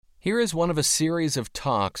Here is one of a series of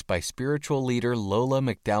talks by spiritual leader Lola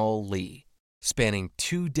McDowell Lee, spanning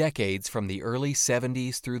 2 decades from the early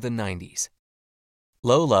 70s through the 90s.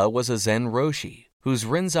 Lola was a Zen Roshi, whose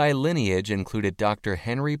Rinzai lineage included Dr.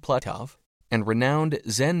 Henry Plutov and renowned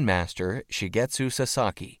Zen master Shigetsu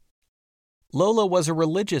Sasaki. Lola was a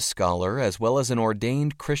religious scholar as well as an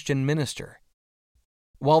ordained Christian minister.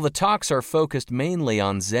 While the talks are focused mainly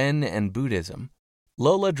on Zen and Buddhism,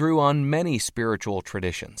 Lola drew on many spiritual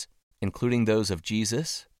traditions, including those of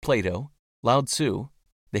Jesus, Plato, Lao Tzu,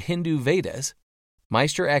 the Hindu Vedas,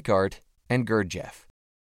 Meister Eckhart, and Gurdjieff.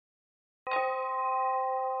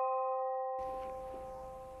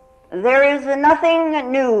 There is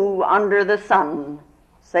nothing new under the sun,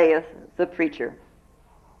 saith the preacher.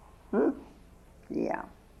 Yeah.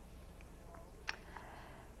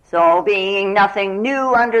 So, being nothing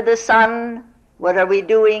new under the sun, what are we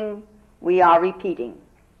doing? We are repeating.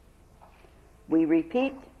 We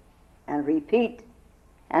repeat and repeat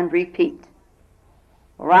and repeat.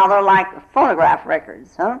 Rather like phonograph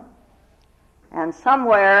records, huh? And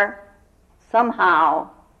somewhere,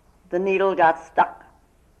 somehow, the needle got stuck.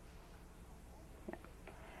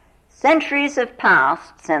 Centuries have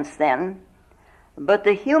passed since then, but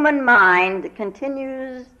the human mind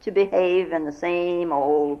continues to behave in the same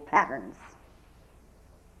old patterns.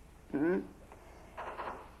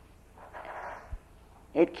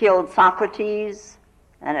 It killed Socrates,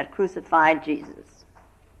 and it crucified Jesus.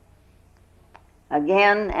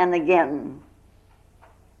 Again and again,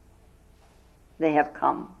 they have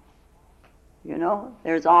come. You know,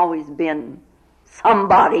 there's always been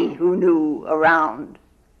somebody who knew around.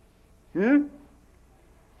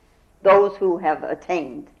 Those who have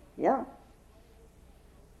attained, yeah.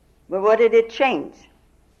 But what did it change?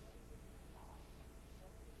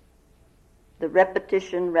 The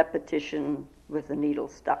repetition with the needle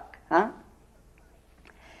stuck, huh?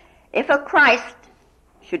 If a Christ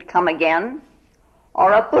should come again,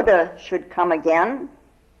 or a Buddha should come again,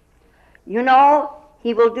 you know,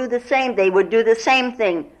 he will do the same. They would do the same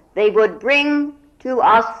thing. They would bring to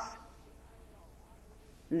us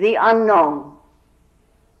the unknown.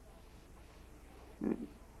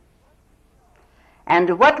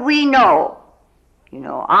 And what we know, you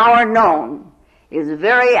know, our known, is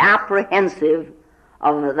very apprehensive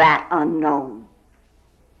of that unknown.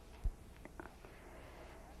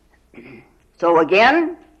 So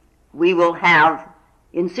again, we will have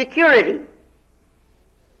insecurity.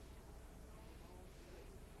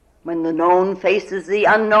 When the known faces the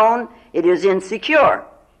unknown, it is insecure.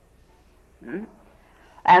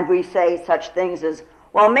 And we say such things as,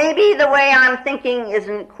 well, maybe the way I'm thinking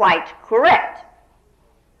isn't quite correct.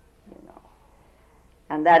 You know.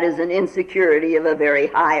 And that is an insecurity of a very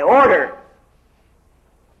high order.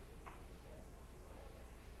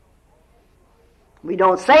 We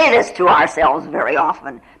don't say this to ourselves very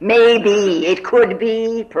often. Maybe, it could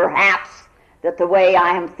be, perhaps, that the way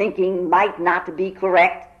I am thinking might not be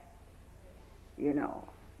correct. You know,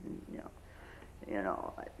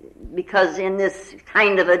 because in this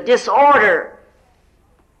kind of a disorder,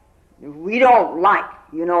 we don't like,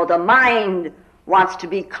 you know, the mind wants to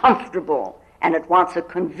be comfortable and it wants a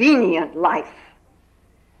convenient life.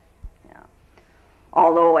 Yeah.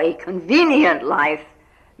 Although a convenient life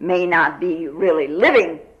may not be really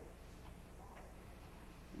living.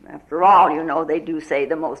 After all, you know, they do say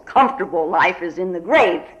the most comfortable life is in the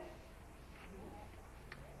grave.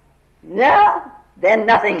 Yeah, then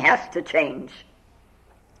nothing has to change.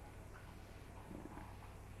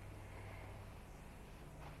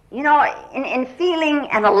 You know, in feeling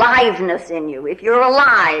an aliveness in you, if you're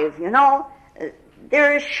alive, you know,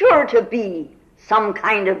 there is sure to be some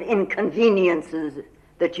kind of inconveniences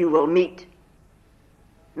that you will meet.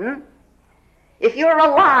 If you're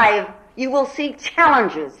alive, you will see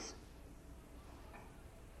challenges.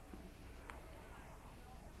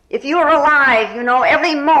 If you're alive, you know,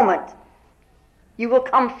 every moment you will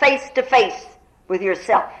come face to face with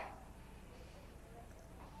yourself.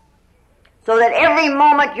 So that every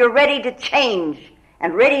moment you're ready to change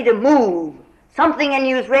and ready to move. Something in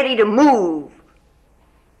you is ready to move.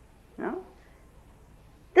 You know?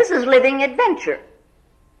 This is living adventure.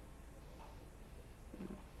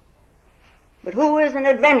 But who is an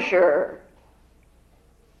adventurer?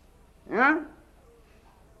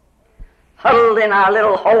 Huddled in our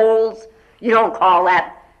little holes. You don't call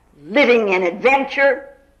that living an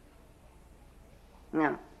adventure.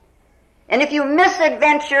 No. And if you miss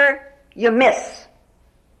adventure, you miss.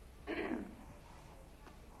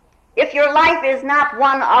 If your life is not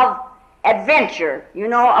one of adventure, you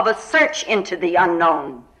know, of a search into the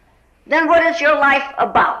unknown, then what is your life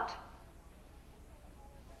about?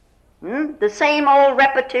 The same old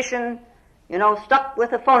repetition, stuck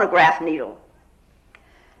with a phonograph needle.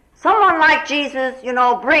 Someone like Jesus,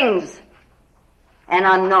 brings an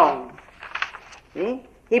unknown. See?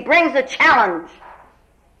 He brings a challenge.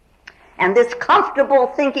 And this comfortable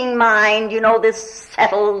thinking mind, this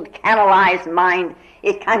settled, canalized mind,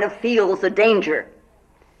 it kind of feels a danger,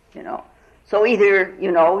 So either,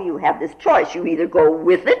 you have this choice. You either go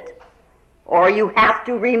with it, or you have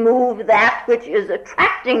to remove that which is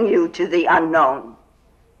attracting you to the unknown.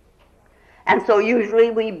 And so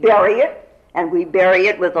usually we bury it, and we bury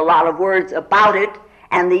it with a lot of words about it,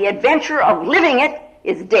 and the adventure of living it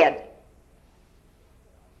is dead.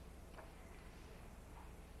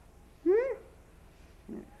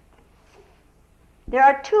 There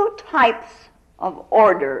are two types of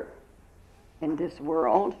order in this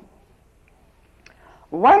world.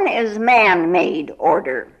 One is man-made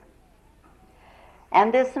order.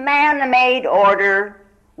 And this man-made order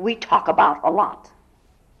we talk about a lot.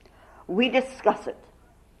 We discuss it.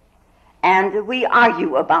 And we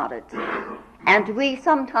argue about it. And we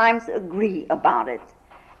sometimes agree about it.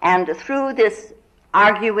 And through this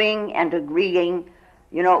arguing and agreeing,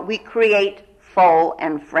 we create foe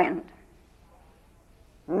and friend.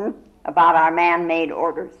 About our man-made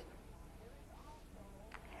orders.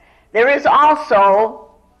 There is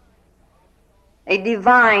also a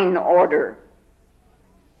divine order.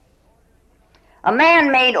 A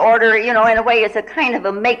man-made order, in a way, is a kind of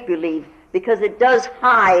a make-believe because it does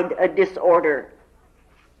hide a disorder.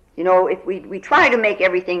 If we try to make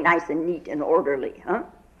everything nice and neat and orderly,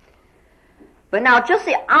 But now just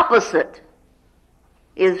the opposite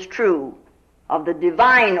is true of the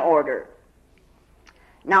divine order.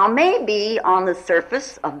 Now, maybe on the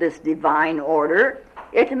surface of this divine order,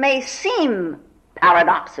 it may seem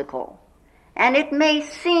paradoxical, and it may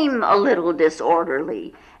seem a little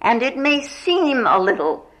disorderly, and it may seem a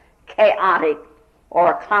little chaotic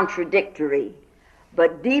or contradictory,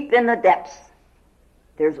 but deep in the depths,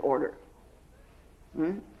 there's order.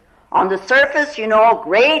 On the surface,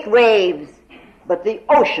 great waves, but the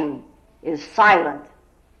ocean is silent,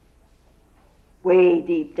 way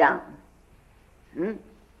deep down.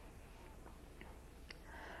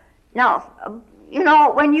 Now,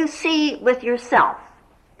 when you see with yourself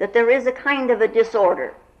that there is a kind of a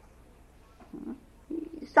disorder,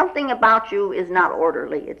 something about you is not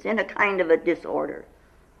orderly, it's in a kind of a disorder,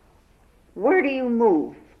 where do you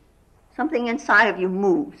move? Something inside of you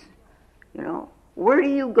moves, Where do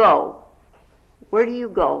you go? Where do you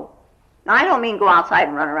go? Now, I don't mean go outside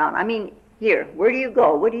and run around. I mean here. Where do you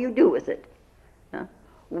go? What do you do with it?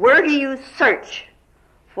 Where do you search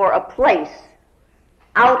for a place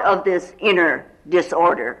out of this inner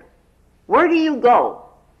disorder? Where do you go?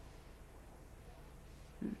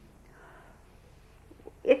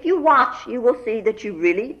 If you watch, you will see that you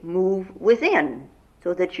really move within,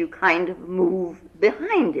 so that you kind of move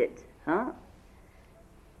behind it.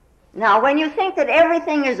 Now, when you think that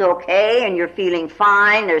everything is okay and you're feeling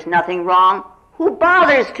fine, there's nothing wrong, who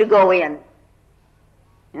bothers to go in?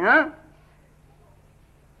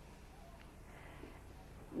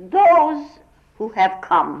 Those who have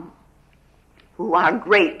come, who are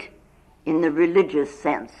great in the religious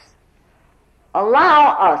sense,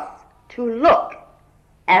 allow us to look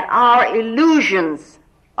at our illusions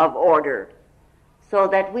of order so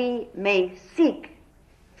that we may seek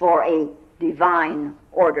for a divine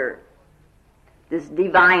order. This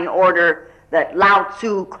divine order that Lao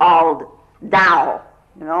Tzu called Tao,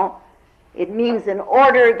 it means an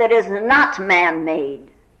order that is not man-made,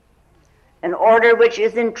 an order which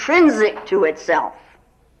is intrinsic to itself.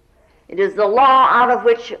 It is the law out of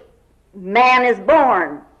which man is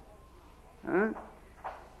born. There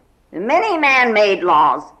are many man-made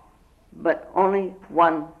laws, but only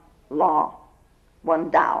one law, one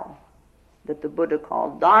Tao, that the Buddha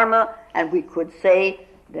called Dharma, and we could say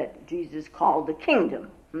that Jesus called the kingdom.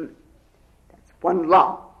 That's one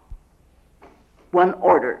law, one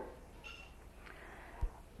order.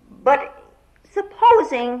 But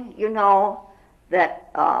supposing,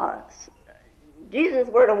 that Jesus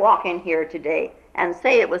were to walk in here today and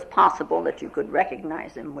say it was possible that you could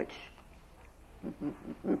recognize him, which...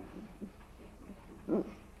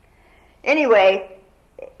 Anyway,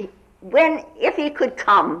 if he could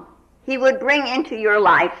come, he would bring into your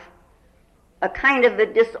life a kind of a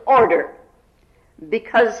disorder,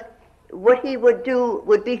 because what he would do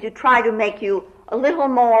would be to try to make you a little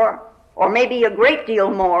more, or maybe a great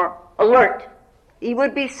deal more, alert. He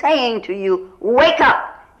would be saying to you, wake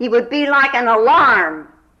up. He would be like an alarm.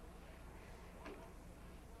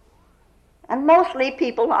 And mostly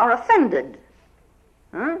people are offended.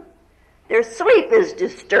 Their sleep is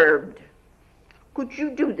disturbed. could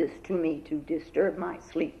you do this to me to disturb my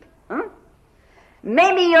sleep? Huh?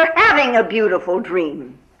 Maybe you're having a beautiful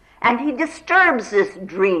dream, and he disturbs this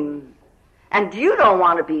dream. And you don't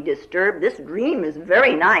want to be disturbed. This dream is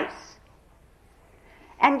very nice.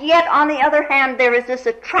 And yet, on the other hand, there is this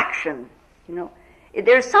attraction.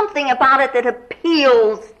 There's something about it that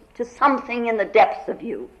appeals to something in the depths of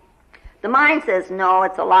you. The mind says, no,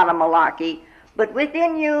 it's a lot of malarkey. But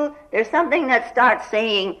within you, there's something that starts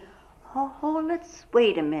saying, oh, let's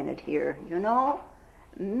wait a minute here,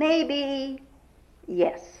 Maybe,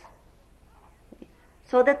 yes.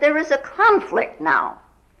 So that there is a conflict now.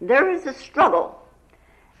 There is a struggle.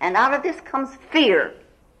 And out of this comes fear.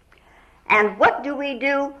 And what do?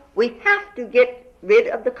 We have to get rid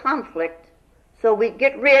of the conflict. So we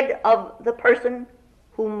get rid of the person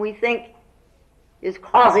whom we think is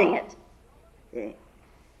causing it. Okay?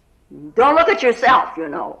 Don't look at yourself,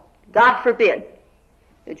 God forbid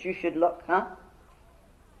that you should look, huh?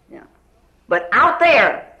 Yeah. But out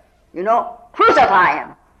there, crucify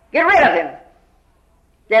him. Get rid of him.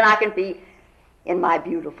 Then I can be in my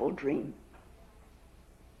beautiful dream.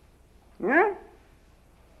 Hmm?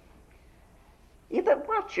 Yeah, but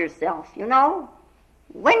watch yourself,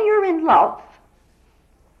 When you're in love,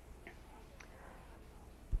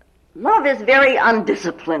 love is very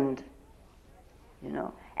undisciplined,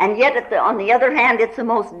 And yet, on the other hand, it's the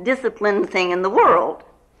most disciplined thing in the world.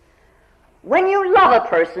 When you love a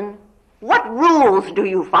person, what rules do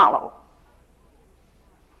you follow?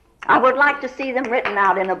 I would like to see them written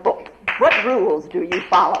out in a book. What rules do you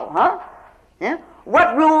follow, huh? Yeah?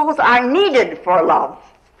 What rules are needed for love?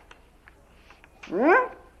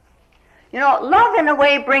 Love in a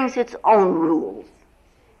way brings its own rules.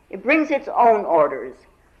 It brings its own orders.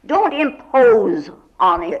 Don't impose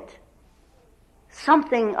on it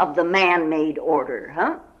something of the man-made order,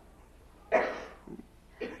 huh?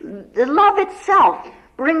 The love itself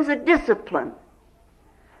brings a discipline.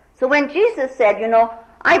 So when Jesus said,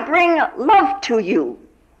 I bring love to you,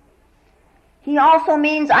 he also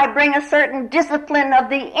means I bring a certain discipline of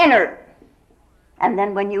the inner. And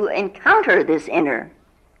then when you encounter this inner,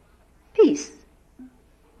 peace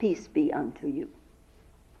be unto you.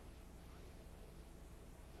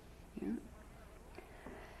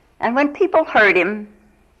 And when people heard him,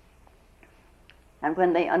 and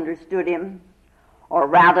when they understood him, or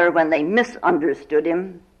rather when they misunderstood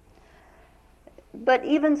him, but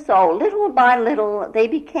even so, little by little, they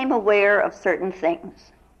became aware of certain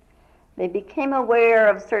things. They became aware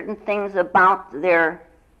of certain things about their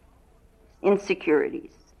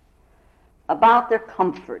insecurities, about their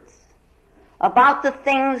comforts, about the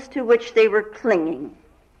things to which they were clinging,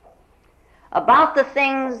 about the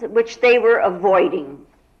things which they were avoiding.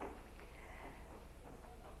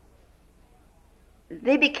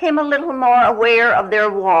 They became a little more aware of their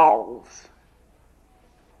walls.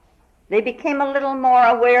 They became a little more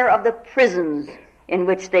aware of the prisons in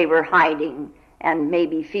which they were hiding and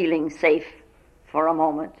maybe feeling safe for a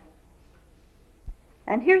moment.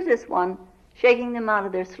 And here's this one shaking them out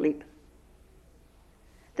of their sleep.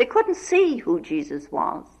 They couldn't see who Jesus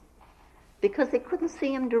was because they couldn't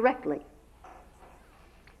see him directly.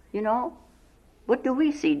 What do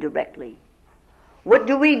we see directly? What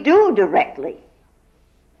do we do directly?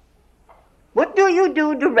 What do you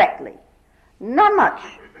do directly? Not much,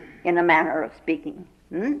 in a manner of speaking.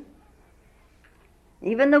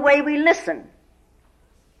 Even the way we listen.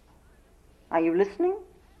 Are you listening?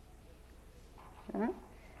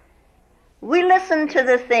 We listen to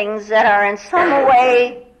the things that are in some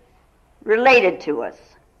way related to us,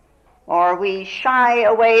 or we shy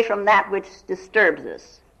away from that which disturbs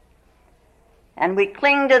us, and we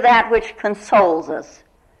cling to that which consoles us.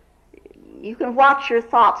 You can watch your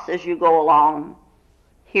thoughts as you go along,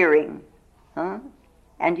 hearing,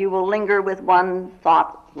 and you will linger with one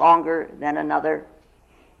thought longer than another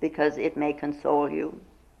because it may console you,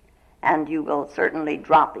 and you will certainly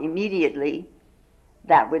drop immediately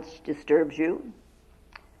that which disturbs you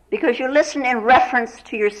because you listen in reference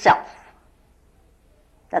to yourself.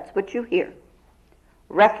 That's what you hear.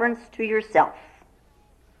 Reference to yourself.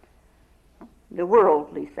 The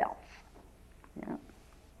worldly self. Yeah.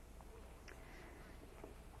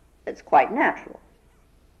 It's quite natural.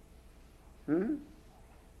 Isn't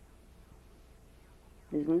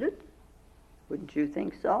it? Wouldn't you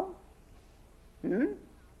think so? To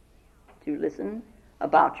listen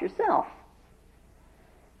about yourself.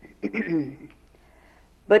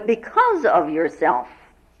 But because of yourself,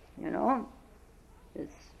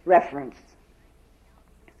 this reference,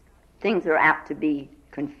 things are apt to be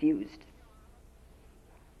confused.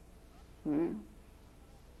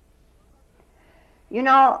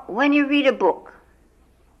 When you read a book,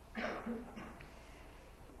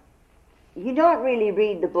 you don't really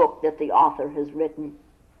read the book that the author has written.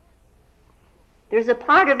 There's a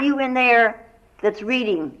part of you in there that's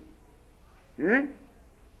reading. You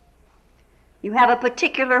have a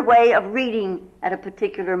particular way of reading at a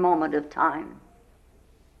particular moment of time.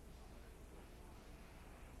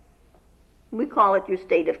 We call it your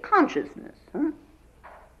state of consciousness.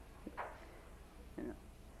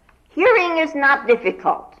 Hearing is not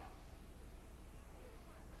difficult.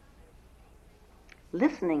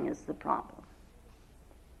 Listening is the problem.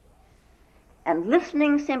 And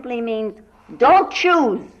listening simply means don't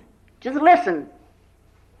choose, just listen.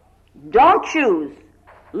 Don't choose,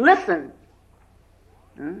 listen.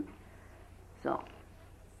 So,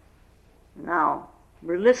 now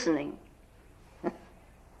we're listening.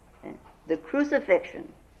 The crucifixion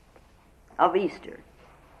of Easter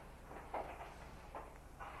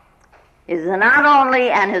is not only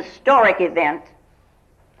an historic event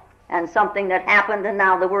and something that happened and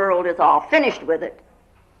now the world is all finished with it.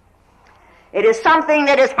 It is something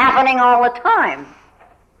that is happening all the time.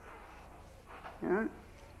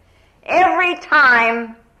 Every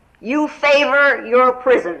time you favor your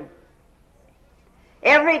prison,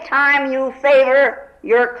 every time you favor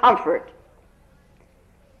your comfort,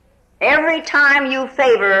 every time you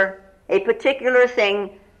favor a particular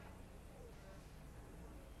thing,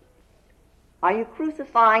 are you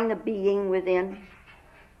crucifying the being within?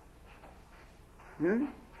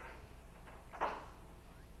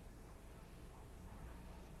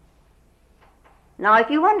 Now,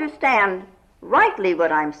 if you understand rightly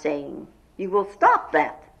what I'm saying, you will stop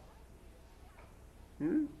that.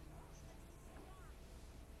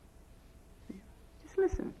 Just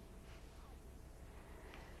listen.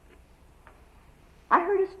 I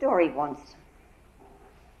heard a story once.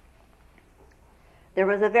 There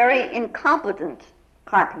was a very incompetent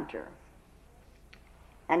carpenter,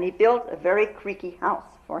 and he built a very creaky house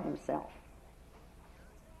for himself.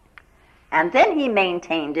 And then he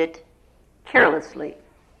maintained it carelessly.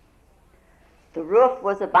 The roof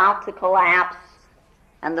was about to collapse,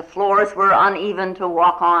 and the floors were uneven to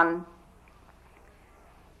walk on.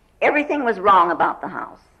 Everything was wrong about the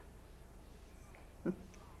house.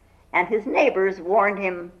 And his neighbors warned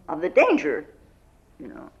him of the danger,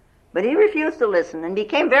 But he refused to listen and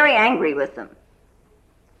became very angry with them.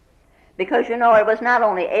 Because, it was not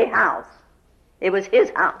only a house, it was his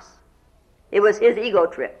house. It was his ego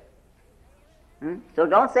trip. So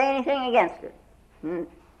don't say anything against it.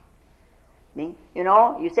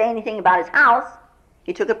 You say anything about his house,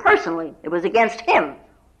 he took it personally. It was against him.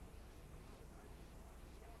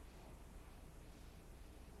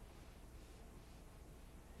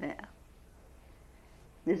 Yeah.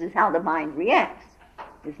 This is how the mind reacts,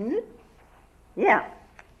 isn't it? Yeah.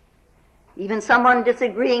 Even someone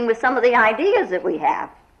disagreeing with some of the ideas that we have,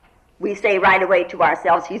 we say right away to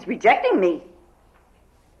ourselves, he's rejecting me.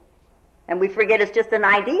 And we forget it's just an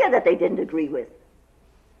idea that they didn't agree with.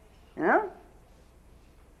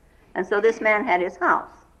 And so this man had his house.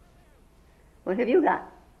 What have you got?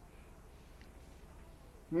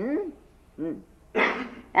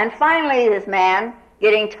 And finally this man,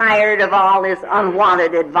 getting tired of all this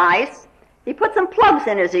unwanted advice, he put some plugs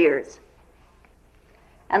in his ears.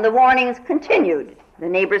 And the warnings continued. The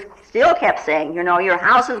neighbors still kept saying, your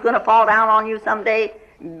house is going to fall down on you someday.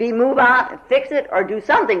 Move out, fix it, or do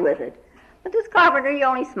something with it. But this carpenter, he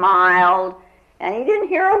only smiled, and he didn't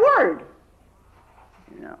hear a word.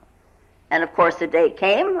 And of course the day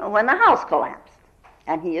came when the house collapsed.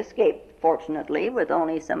 And he escaped, fortunately, with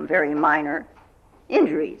only some very minor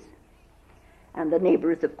injuries. And the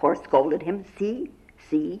neighbors, of course, scolded him. See,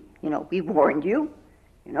 we warned you.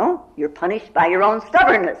 You're punished by your own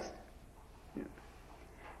stubbornness.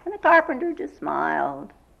 And the carpenter just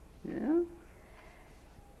smiled.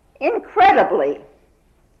 Incredibly,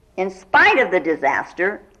 in spite of the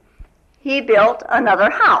disaster, he built another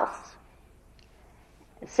house.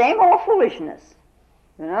 The same old foolishness.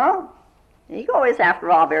 Ego is,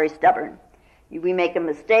 after all, very stubborn. We make a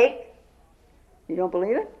mistake. You don't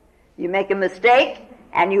believe it? You make a mistake,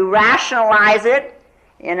 and you rationalize it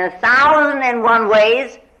in 1,001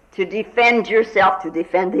 ways to defend yourself, to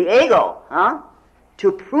defend the ego,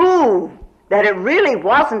 to prove that it really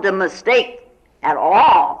wasn't a mistake at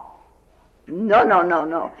all.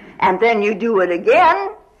 No. And then you do it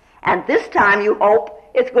again, and this time you hope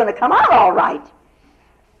it's going to come out all right.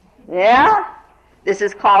 Yeah? This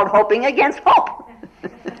is called hoping against hope.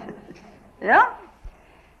 Yeah?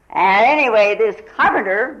 And anyway, this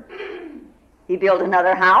carpenter, he built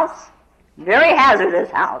another house, very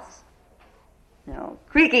hazardous house,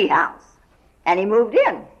 creaky house, and he moved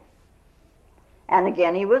in. And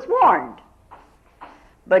again he was warned.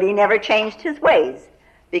 But he never changed his ways.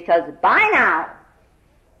 because by now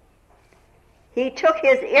he took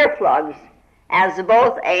his earplugs as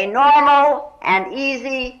both a normal and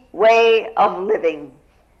easy way of living.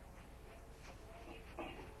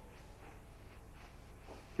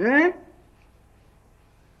 You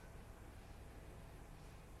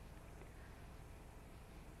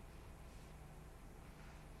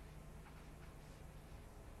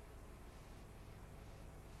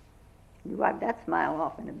wipe that smile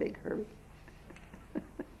off in a big hurry.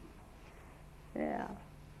 Yeah.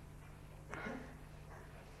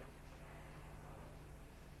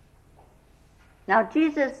 Now,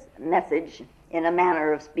 Jesus' message, in a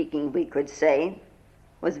manner of speaking, we could say,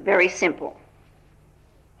 was very simple.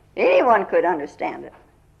 Anyone could understand it,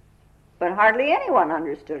 but hardly anyone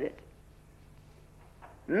understood it.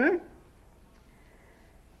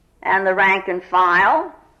 And the rank and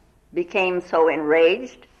file became so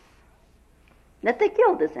enraged that they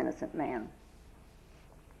killed this innocent man.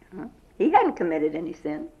 He hadn't committed any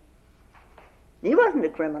sin. He wasn't a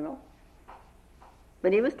criminal,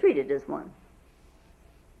 but he was treated as one.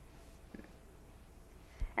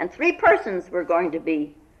 And 3 persons were going to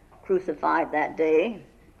be crucified that day,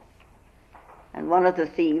 and one of the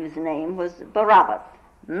thieves' name was Barabbas,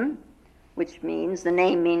 which means, the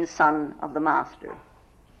name means son of the master.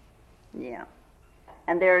 Yeah.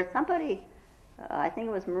 And there's somebody, I think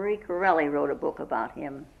it was Marie Corelli, wrote a book about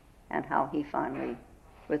him and how he finally,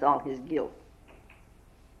 with all his guilt,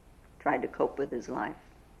 tried to cope with his life.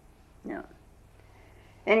 Yeah.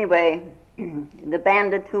 Anyway, the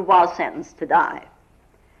bandit who was sentenced to die.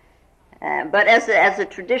 But as a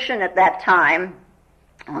tradition at that time,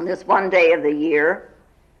 on this one day of the year,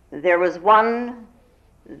 there was one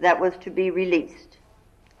that was to be released.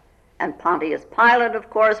 And Pontius Pilate,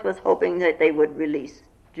 of course, was hoping that they would release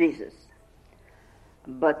Jesus.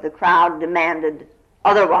 But the crowd demanded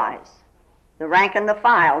otherwise. The rank and the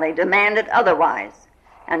file, they demanded otherwise.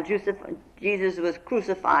 And Jesus was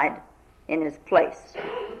crucified in his place.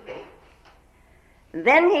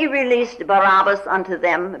 Then he released Barabbas unto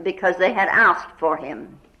them because they had asked for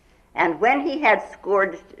him. And when he had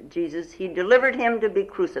scourged Jesus, he delivered him to be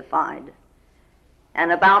crucified.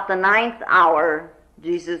 And about the 9th hour,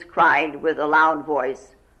 Jesus cried with a loud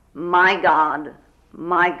voice, my God,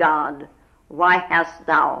 why hast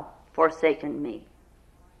thou forsaken me?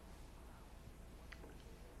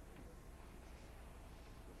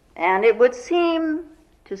 And it would seem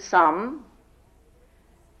to some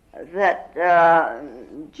that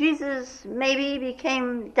Jesus maybe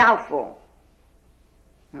became doubtful.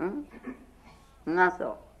 Not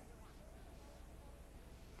so.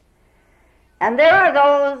 And there are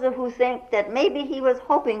those who think that maybe he was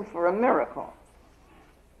hoping for a miracle.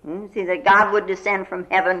 See, that God would descend from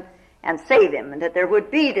heaven and save him, and that there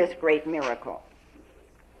would be this great miracle.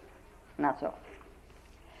 Not so.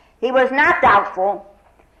 He was not doubtful,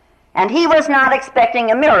 and he was not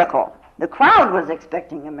expecting a miracle. The crowd was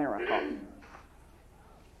expecting a miracle.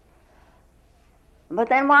 But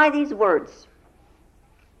then why these words?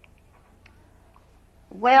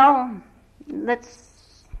 Well,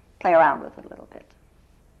 let's play around with it a little bit.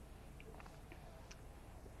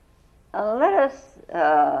 Let us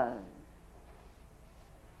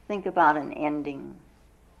think about an ending,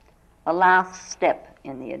 a last step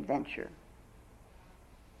in the adventure,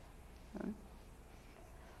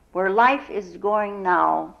 where life is going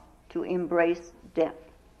now to embrace death.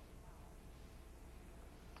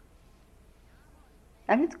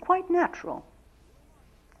 And it's quite natural.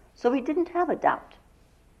 So he didn't have a doubt.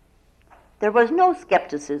 There was no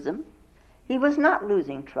skepticism. He was not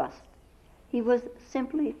losing trust. He was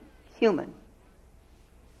simply human.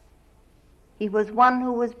 He was one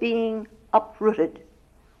who was being uprooted.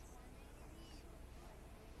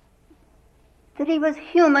 That he was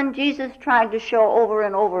human, Jesus tried to show over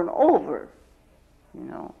and over and over,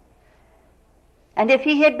 And if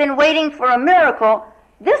he had been waiting for a miracle,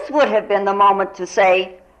 this would have been the moment to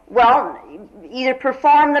say, well, either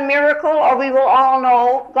perform the miracle or we will all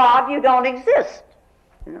know, God, you don't exist.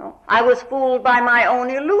 I was fooled by my own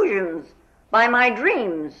illusions, by my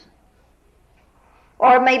dreams.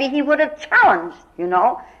 Or maybe he would have challenged,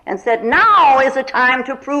 and said, now is the time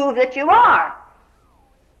to prove that you are.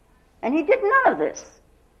 And he did none of this.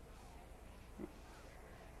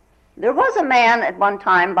 There was a man at one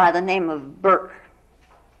time by the name of Burke,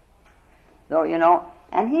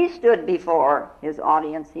 and he stood before his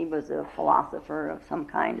audience. He was a philosopher of some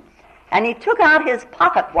kind. And he took out his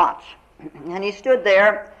pocket watch, and he stood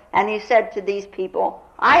there, and he said to these people,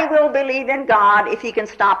 I will believe in God if he can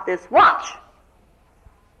stop this watch.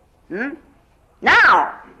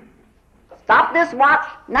 Now! Stop this watch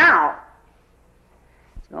now!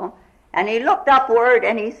 And he looked upward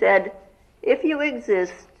and he said, if you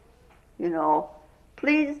exist,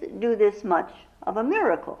 please do this much of a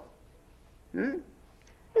miracle.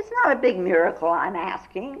 It's not a big miracle I'm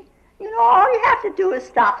asking. All you have to do is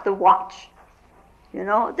stop the watch. Then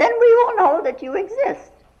we will know that you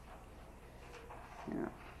exist.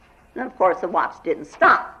 And of course the watch didn't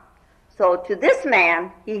stop. So to this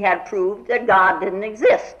man, he had proved that God didn't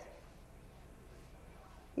exist.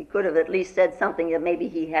 He could have at least said something that maybe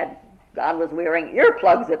God was wearing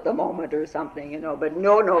earplugs at the moment or something, but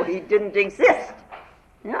no, he didn't exist.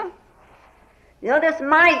 This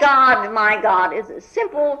my God is a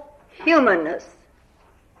simple humanness.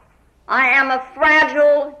 I am a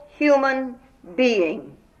fragile human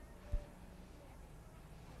being.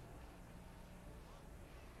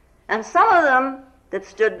 And some of them that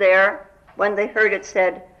stood there, when they heard it,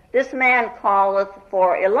 said, this man calleth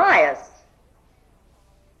for Elias.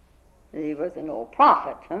 He was an old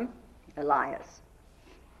prophet, Elias.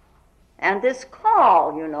 And this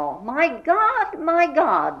call, my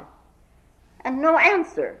God, and no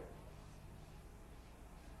answer.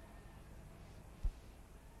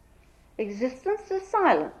 Existence is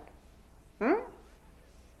silent.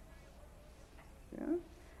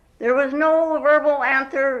 There was no verbal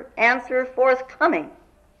answer forthcoming.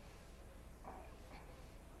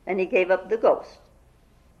 And he gave up the ghost.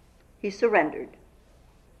 He surrendered.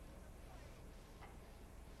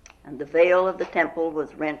 And the veil of the temple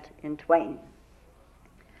was rent in twain.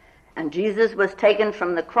 And Jesus was taken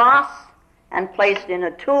from the cross and placed in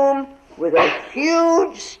a tomb with a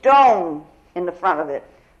huge stone in the front of it,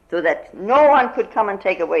 so that no one could come and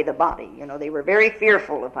take away the body. They were very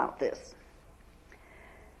fearful about this.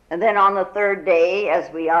 And then on the third day,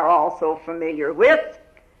 as we are also familiar with,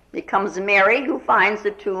 becomes Mary, who finds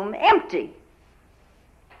the tomb empty.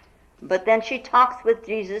 But then she talks with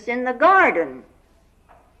Jesus in the garden.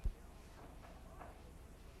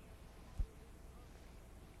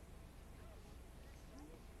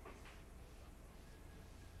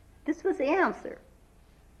 This was the answer.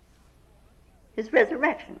 His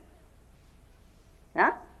resurrection.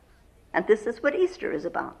 And this is what Easter is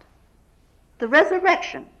about. The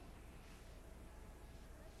resurrection.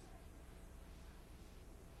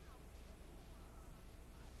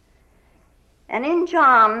 And in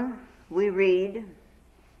John we read,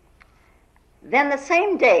 then the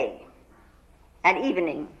same day at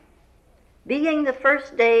evening, being the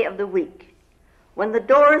first day of the week, when the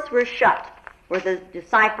doors were shut where the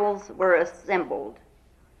disciples were assembled,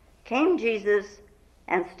 came Jesus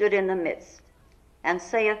and stood in the midst, and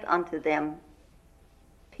saith unto them,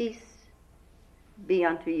 peace be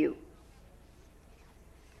unto you.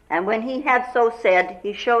 And when he had so said,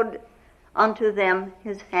 he showed unto them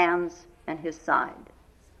his hands and his side.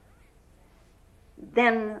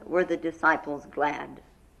 Then were the disciples glad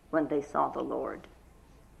when they saw the Lord.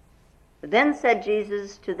 Then said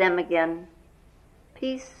Jesus to them again,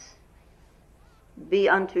 peace be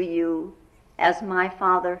unto you, as my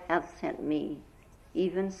Father hath sent me,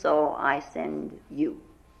 even so I send you.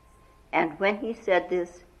 And when he said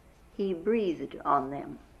this, he breathed on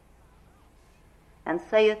them, and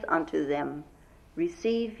saith unto them,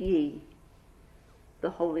 receive ye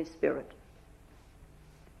the Holy Spirit.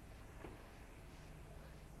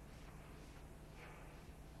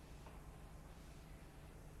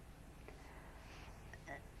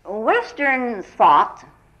 Western thought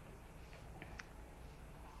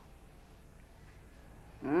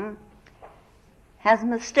has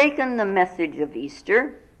mistaken the message of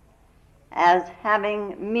Easter as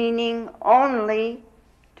having meaning only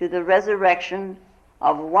to the resurrection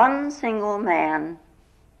of one single man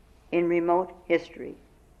in remote history.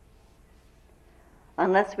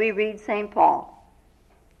 Unless we read St. Paul,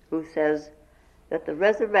 who says that the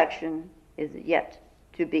resurrection is yet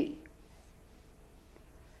to be.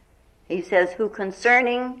 He says, who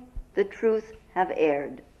concerning the truth have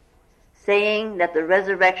erred, saying that the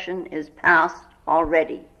resurrection is past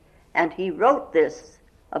already. And he wrote this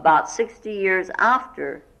about 60 years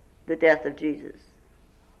after the death of Jesus.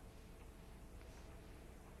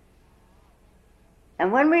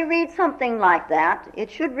 And when we read something like that,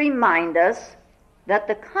 it should remind us that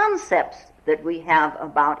the concepts that we have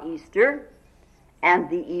about Easter and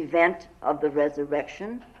the event of the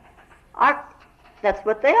resurrection that's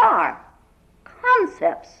what they are,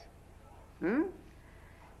 concepts.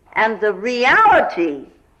 And the reality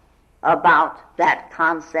about that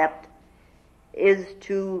concept is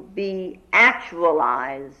to be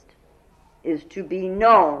actualized, is to be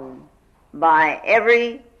known by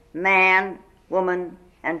every man, woman,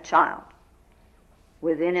 and child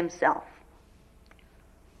within himself.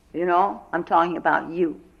 I'm talking about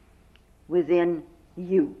you, within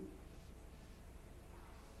you.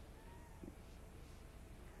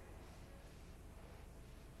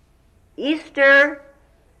 Easter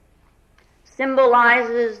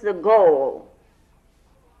symbolizes the goal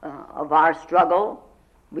of our struggle.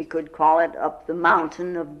 We could call it up the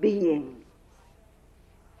mountain of being.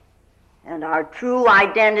 And our true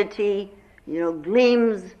identity,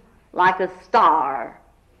 gleams like a star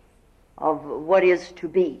of what is to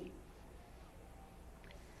be.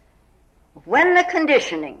 When the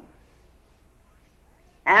conditioning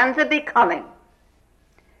and the becoming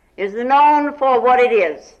is known for what it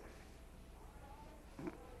is,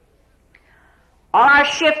 our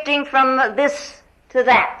shifting from this to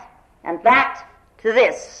that, and that to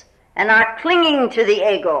this, and our clinging to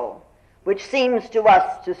the ego, which seems to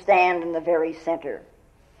us to stand in the very center.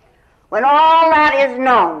 When all that is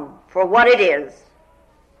known for what it is,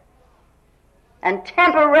 and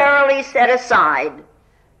temporarily set aside,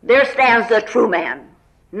 there stands the true man,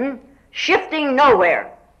 shifting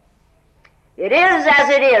nowhere. It is as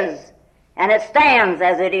it is, and it stands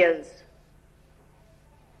as it is.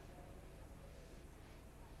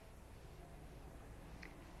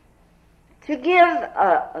 To give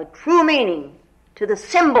a true meaning to the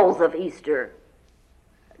symbols of Easter,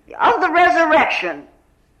 of the resurrection,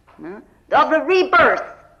 of the rebirth,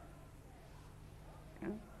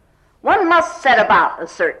 one must set about a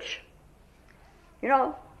search.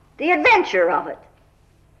 The adventure of it.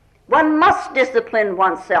 One must discipline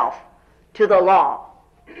oneself to the law.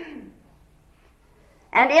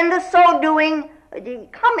 And in the so doing,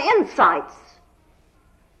 come insights.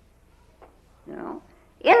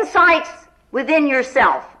 Insights within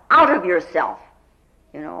yourself, out of yourself,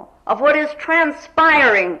 of what is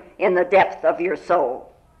transpiring in the depth of your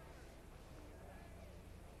soul.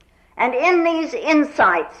 And in these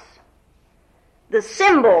insights, the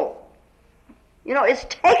symbol, is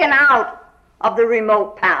taken out of the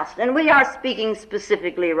remote past. And we are speaking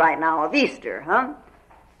specifically right now of Easter,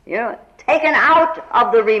 taken out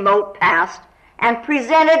of the remote past and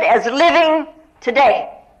presented as living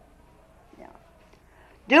today.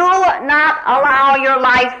 Do not allow your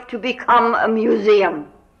life to become a museum.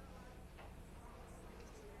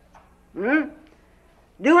 Do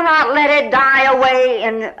not let it die away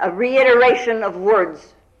in a reiteration of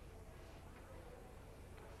words.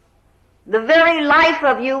 The very life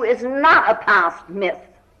of you is not a past myth.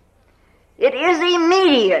 It is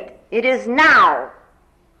immediate. It is now.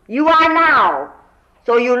 You are now.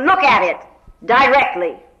 So you look at it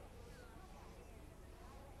directly.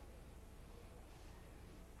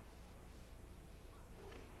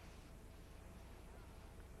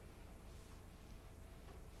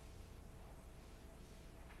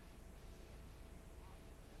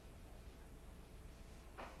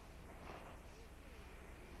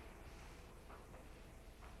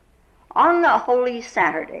 On the Holy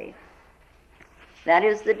Saturday, that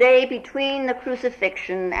is the day between the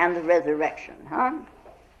crucifixion and the resurrection,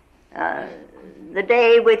 the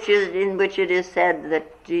day in which it is said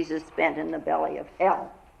that Jesus spent in the belly of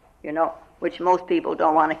hell, which most people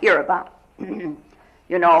don't want to hear about.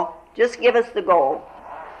 Just give us the goal.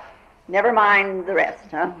 Never mind the rest,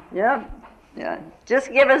 Yeah.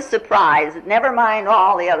 Just give us the prize. Never mind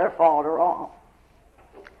all the other falderall.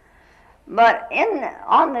 But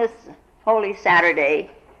on this Holy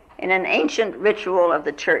Saturday, in an ancient ritual of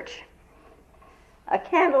the church, a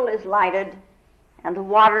candle is lighted and the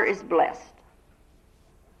water is blessed.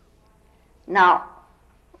 Now,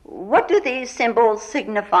 what do these symbols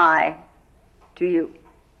signify to you?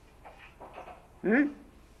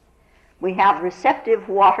 We have receptive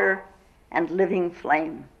water and living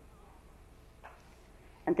flame,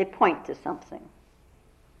 and they point to something.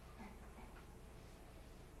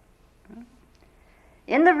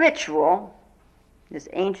 In the ritual, this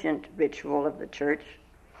ancient ritual of the church,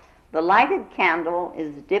 the lighted candle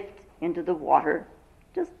is dipped into the water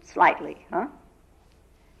just slightly,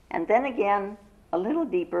 and then again a little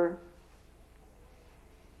deeper,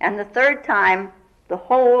 and the third time the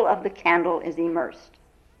whole of the candle is immersed.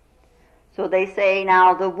 So they say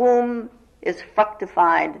now the womb is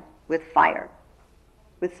fructified with fire,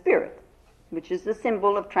 with spirit, which is the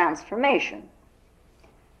symbol of transformation.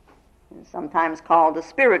 It's sometimes called a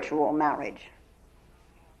spiritual marriage.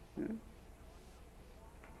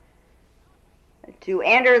 To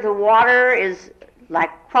enter the water is like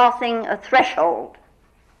crossing a threshold,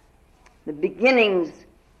 the beginnings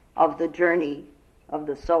of the journey of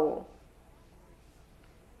the soul.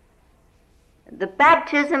 The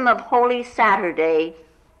baptism of Holy Saturday,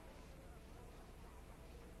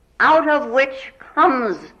 out of which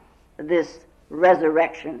comes this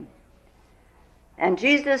resurrection. And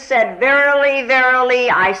Jesus said, "Verily,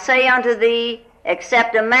 verily, I say unto thee,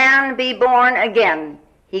 except a man be born again,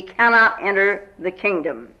 he cannot enter the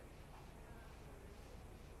kingdom."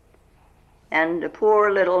 And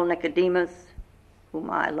poor little Nicodemus, whom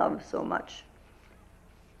I love so much.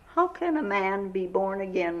 How can a man be born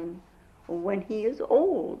again when he is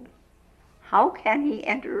old? How can he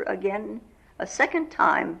enter again a second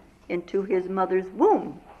time into his mother's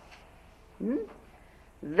womb?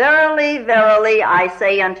 Verily, verily, I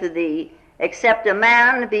say unto thee, except a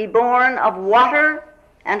man be born of water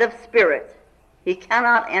and of spirit, he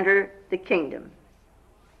cannot enter the kingdom.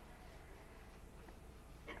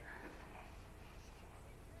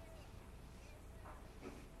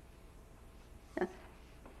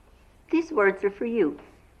 These words are for you.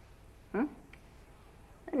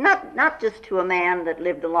 Not just to a man that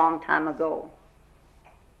lived a long time ago,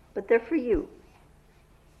 but they're for you.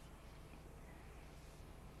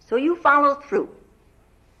 So you follow through.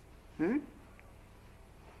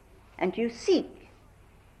 And you seek.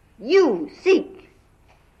 You seek.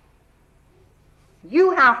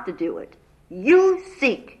 You have to do it. You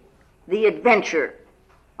seek the adventure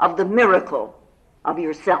of the miracle of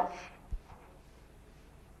yourself.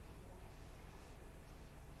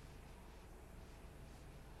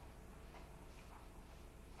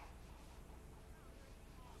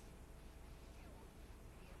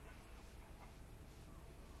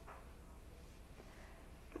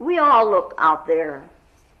 We all look out there.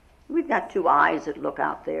 We've got two eyes that look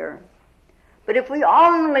out there. But if we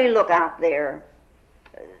only look out there,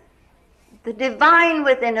 the divine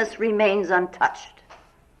within us remains untouched,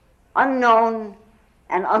 unknown,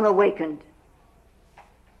 and unawakened.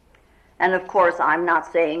 And of course, I'm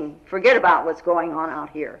not saying forget about what's going on out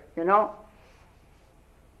here, you know.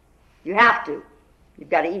 You have to. You've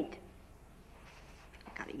got to eat.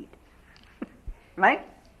 You've got to eat. Right?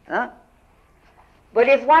 Huh? But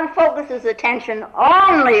if one focuses attention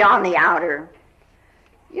only on the outer,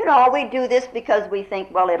 you know, we do this because we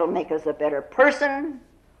think, well, it'll make us a better person,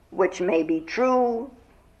 which may be true.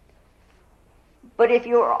 But if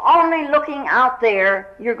you're only looking out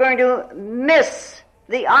there, you're going to miss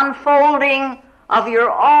the unfolding of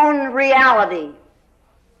your own reality.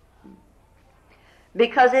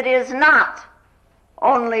 Because it is not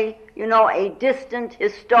only, you know, a distant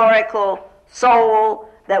historical soul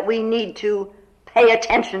that we need to pay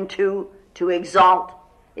attention to exalt.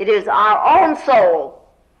 It is our own soul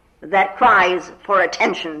that cries for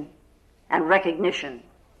attention and recognition.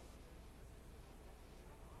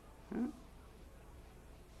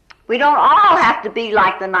 We don't all have to be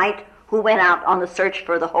like the knight who went out on the search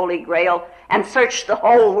for the Holy Grail and searched the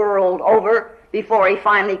whole world over before he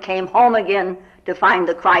finally came home again to find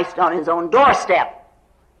the Christ on his own doorstep.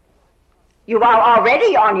 You are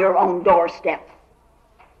already on your own doorstep.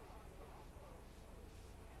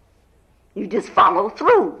 You just follow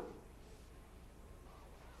through.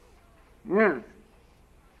 Well,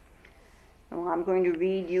 I'm going to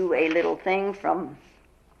read you a little thing from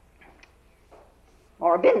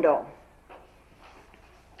Aurobindo,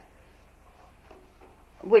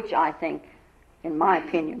 which I think, in my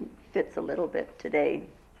opinion, fits a little bit today.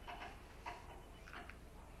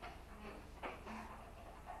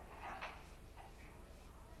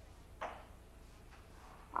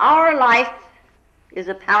 Our life is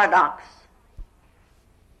a paradox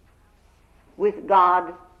with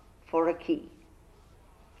God for a key.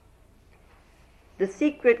 The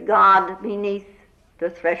secret God beneath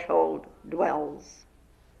the threshold dwells,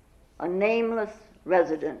 a nameless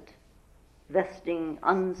resident, vesting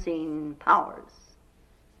unseen powers,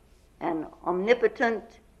 an omnipotent,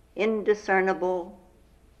 indiscernible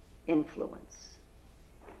influence.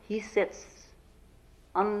 He sits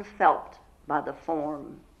unfelt by the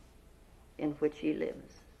form in which he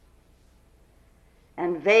lives,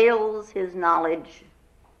 and veils his knowledge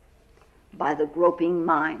by the groping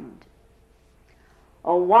mind.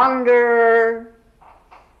 A wanderer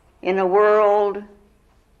in a world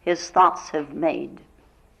his thoughts have made.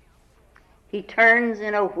 He turns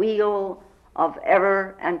in a wheel of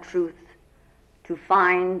error and truth to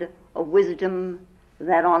find a wisdom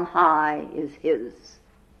that on high is his.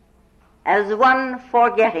 As one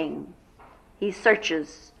forgetting, he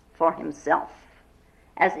searches for himself,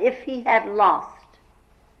 as if he had lost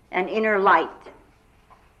an inner light.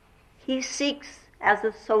 He seeks as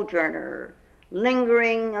a sojourner,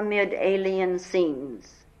 lingering amid alien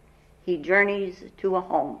scenes. He journeys to a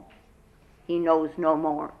home he knows no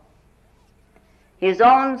more. His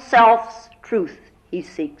own self's truth he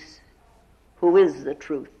seeks, who is the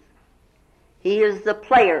truth. He is the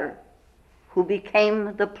player who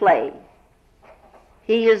became the play.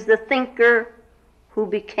 He is the thinker who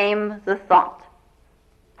became the thought.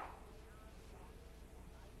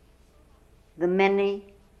 The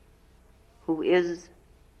many who is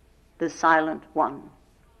the silent one.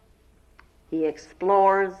 He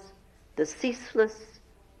explores the ceaseless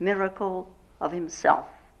miracle of himself,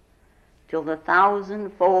 till the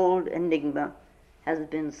thousand-fold enigma has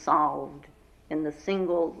been solved in the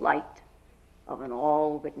single light of an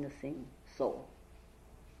all-witnessing soul.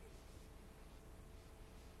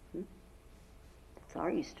 That's our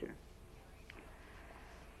Easter.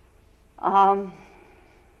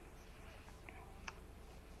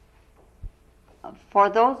 For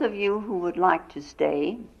those of you who would like to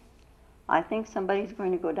stay, I think somebody's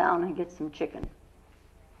going to go down and get some chicken.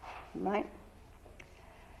 Right?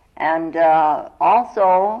 And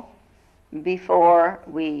also, before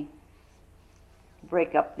we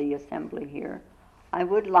break up the assembly here, I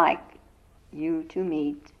would like you to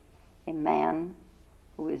meet a man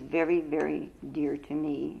who is very, very dear to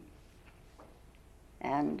me,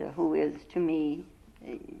 and who is to me,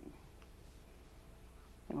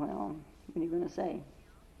 well, what are you going to say?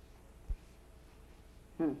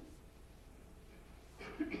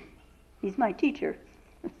 He's my teacher,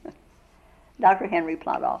 Dr. Henry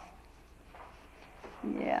Plodoff.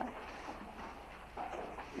 Yeah.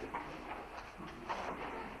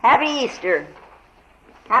 Happy Easter.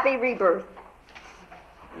 Happy rebirth.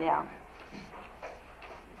 Yeah.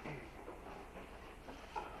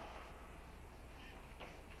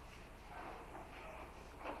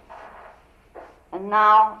 And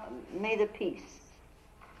now, may the peace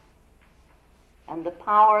and the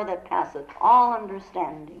power that passeth all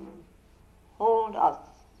understanding hold us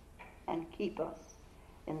and keep us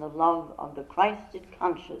in the love of the Christed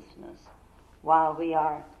consciousness while we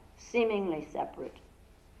are seemingly separate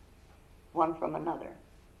one from another.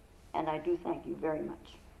 And I do thank you very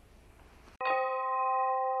much.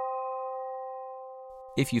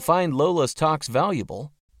 If you find Lola's talks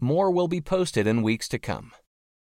valuable, more will be posted in weeks to come.